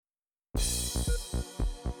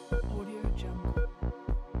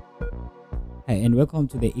Hi, and welcome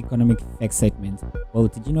to the Economic Facts segment. Well,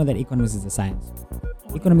 did you know that economics is a science?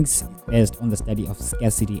 Economics is based on the study of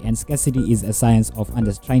scarcity, and scarcity is a science of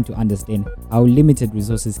trying to understand how limited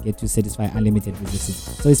resources get to satisfy unlimited resources.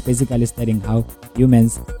 So it's basically studying how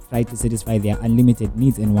humans try to satisfy their unlimited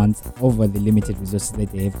needs and wants over the limited resources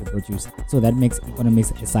that they have to produce. So that makes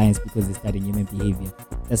economics a science because it's studying human behavior.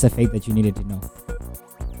 That's a fact that you needed to know.